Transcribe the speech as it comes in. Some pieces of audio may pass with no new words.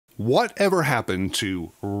Whatever happened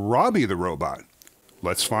to Robby the Robot?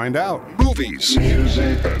 Let's find out. Movies,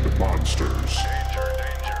 music, and monsters.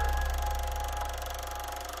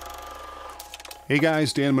 Hey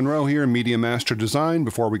guys, Dan Monroe here, Media Master Design.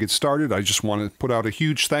 Before we get started, I just want to put out a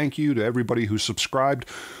huge thank you to everybody who subscribed.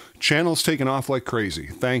 Channel's taken off like crazy.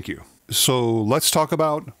 Thank you. So let's talk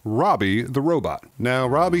about Robby the Robot. Now,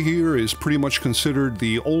 Robby here is pretty much considered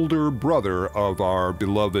the older brother of our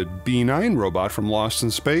beloved B9 robot from Lost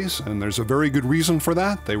in Space, and there's a very good reason for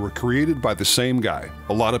that. They were created by the same guy.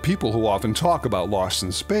 A lot of people who often talk about Lost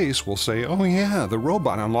in Space will say, oh yeah, the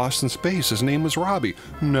robot on Lost in Space, his name was Robby.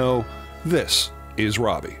 No, this is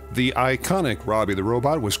Robby. The iconic Robby the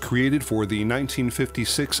Robot was created for the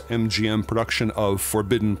 1956 MGM production of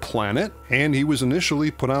Forbidden Planet, and he was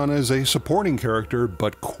initially put on as a supporting character,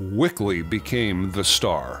 but quickly became the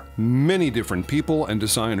star. Many different people and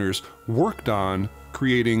designers worked on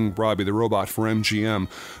creating Robby the Robot for MGM,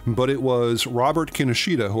 but it was Robert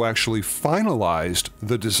Kinoshita who actually finalized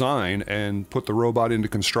the design and put the robot into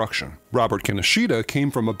construction. Robert Kinoshita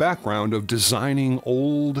came from a background of designing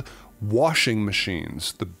old washing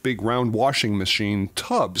machines, the big round washing machine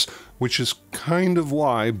tubs, which is kind of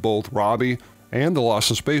why both Robby and the Lost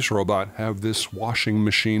in Space robot have this washing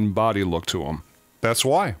machine body look to them. That's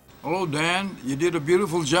why. Hello, Dan. You did a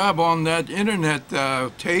beautiful job on that internet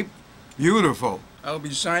tape. Beautiful. I'll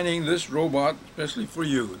be signing this robot especially for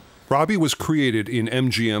you. Robby was created in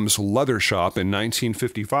MGM's leather shop in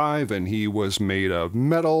 1955, and he was made of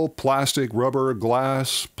metal, plastic, rubber,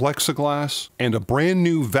 glass, plexiglass, and a brand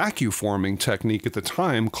new vacuum forming technique at the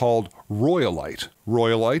time called Royalite.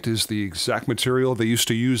 Royalite is the exact material they used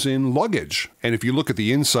to use in luggage. And if you look at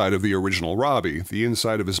the inside of the original Robby, the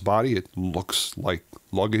inside of his body, it looks like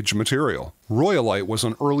luggage material. Royalite was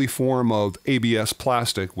an early form of ABS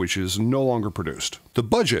plastic, which is no longer produced. The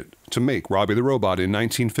budget to make Robby the Robot in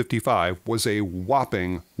 1955 was a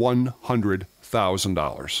whopping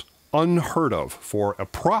 $100,000. Unheard of for a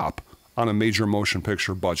prop on a major motion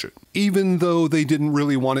picture budget. Even though they didn't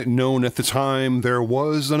really want it known at the time, there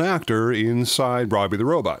was an actor inside Robby the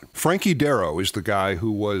Robot. Frankie Darro is the guy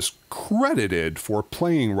who was credited for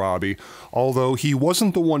playing Robby, although he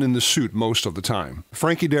wasn't the one in the suit most of the time.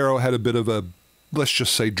 Frankie Darro had a bit of a, let's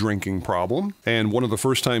just say, drinking problem, and one of the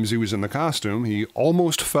first times he was in the costume, he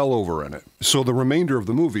almost fell over in it. So the remainder of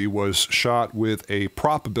the movie was shot with a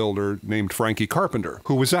prop builder named Frankie Carpenter,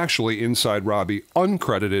 who was actually inside Robby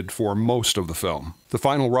uncredited for most of the film. The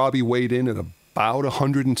final Robby weighed in at about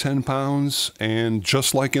 110 pounds, and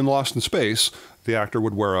just like in Lost in Space, the actor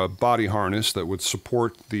would wear a body harness that would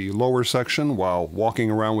support the lower section while walking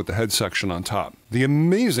around with the head section on top. The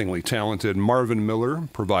amazingly talented Marvin Miller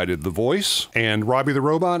provided the voice, and Robby the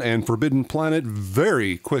Robot and Forbidden Planet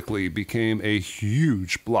very quickly became a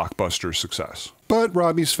huge blockbuster success. But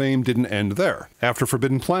Robby's fame didn't end there. After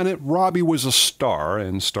Forbidden Planet, Robby was a star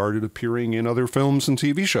and started appearing in other films and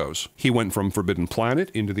TV shows. He went from Forbidden Planet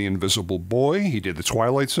into The Invisible Boy, he did The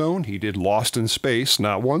Twilight Zone, he did Lost in Space,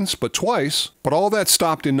 not once, but twice. But all that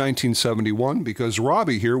stopped in 1971 because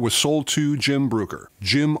Robby here was sold to Jim Breuker.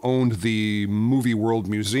 Jim owned the Movie World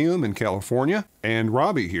Museum in California, and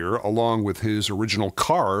Robby here, along with his original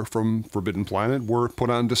car from Forbidden Planet, were put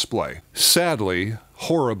on display. Sadly,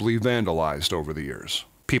 horribly vandalized over the years.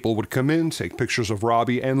 People would come in, take pictures of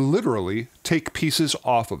Robby, and literally take pieces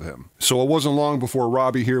off of him. So it wasn't long before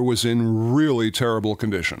Robby here was in really terrible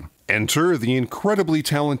condition. Enter the incredibly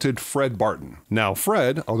talented Fred Barton. Now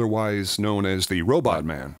Fred, otherwise known as the Robot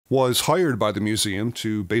Man, was hired by the museum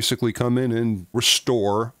to basically come in and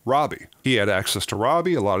restore Robby. He had access to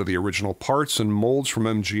Robby, a lot of the original parts and molds from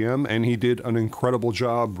MGM, and he did an incredible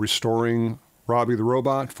job restoring Robby the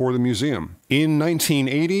Robot for the museum. In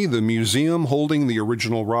 1980, the museum holding the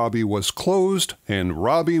original Robby was closed, and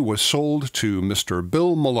Robby was sold to Mr.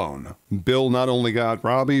 Bill Malone. Bill not only got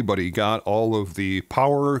Robby, but he got all of the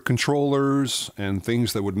power controllers and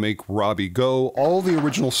things that would make Robby go, all the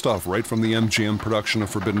original stuff right from the MGM production of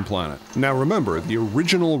Forbidden Planet. Now remember, the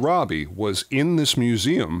original Robby was in this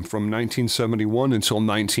museum from 1971 until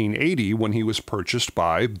 1980 when he was purchased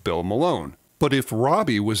by Bill Malone. But if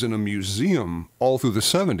Robby was in a museum all through the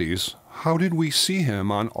 70s, how did we see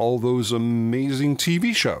him on all those amazing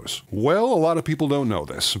TV shows? Well, a lot of people don't know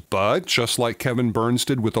this, but just like Kevin Burns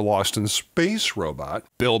did with the Lost in Space robot,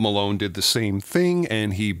 Bill Malone did the same thing,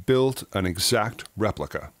 and he built an exact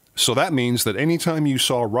replica. So that means that anytime you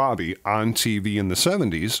saw Robby on TV in the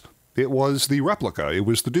 70s, it was the replica, it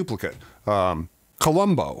was the duplicate.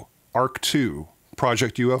 Columbo, Arc 2,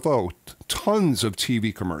 Project UFO, tons of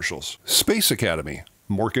TV commercials. Space Academy,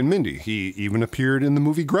 Mork and Mindy. He even appeared in the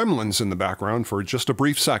movie Gremlins in the background for just a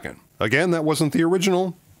brief second. Again, that wasn't the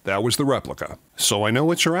original, That was the replica. So I know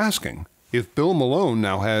what you're asking. If Bill Malone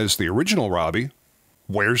now has the original Robby,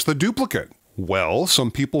 where's the duplicate? Well,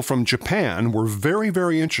 some people from Japan were very,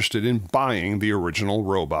 very interested in buying the original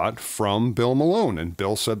robot from Bill Malone, and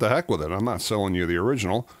Bill said the heck with it, I'm not selling you the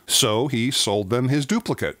original. So he sold them his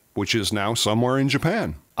duplicate, which is now somewhere in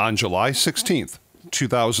Japan. On July 16th,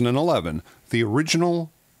 2011, the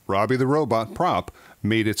original Robby the Robot prop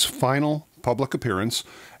made its final public appearance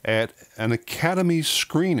at an Academy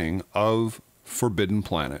screening of Forbidden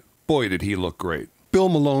Planet. Boy, did he look great. Bill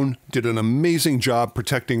Malone did an amazing job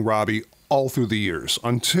protecting Robby all through the years,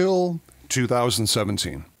 until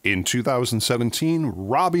 2017. In 2017,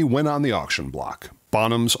 Robby went on the auction block.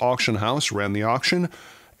 Bonham's Auction House ran the auction,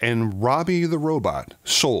 and Robby the Robot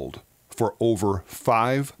sold for over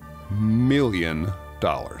 $5 million,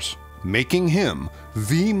 making him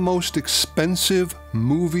the most expensive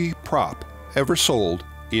movie prop ever sold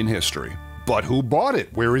in history. But who bought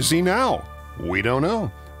it? Where is he now? We don't know.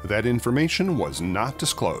 That information was not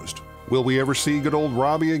disclosed. Will we ever see good old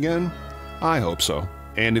Robby again? I hope so.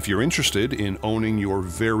 And if you're interested in owning your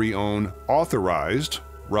very own authorized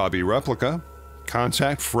Robby replica,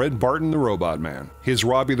 contact Fred Barton the Robot Man. His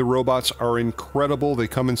Robby the Robots are incredible. They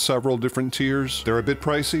come in several different tiers. They're a bit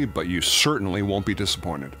pricey, but you certainly won't be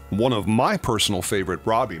disappointed. One of my personal favorite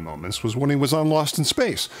Robby moments was when he was on Lost in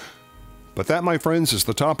Space. But that, my friends, is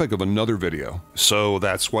the topic of another video. So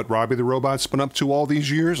that's what Robby the Robot's been up to all these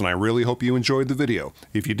years, and I really hope you enjoyed the video.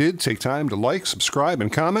 If you did, take time to like, subscribe,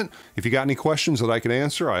 and comment. If you got any questions that I can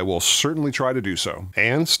answer, I will certainly try to do so.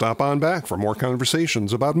 And stop on back for more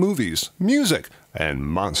conversations about movies, music, and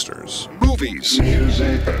monsters. Movies,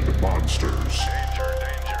 music, and monsters. Danger,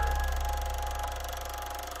 danger.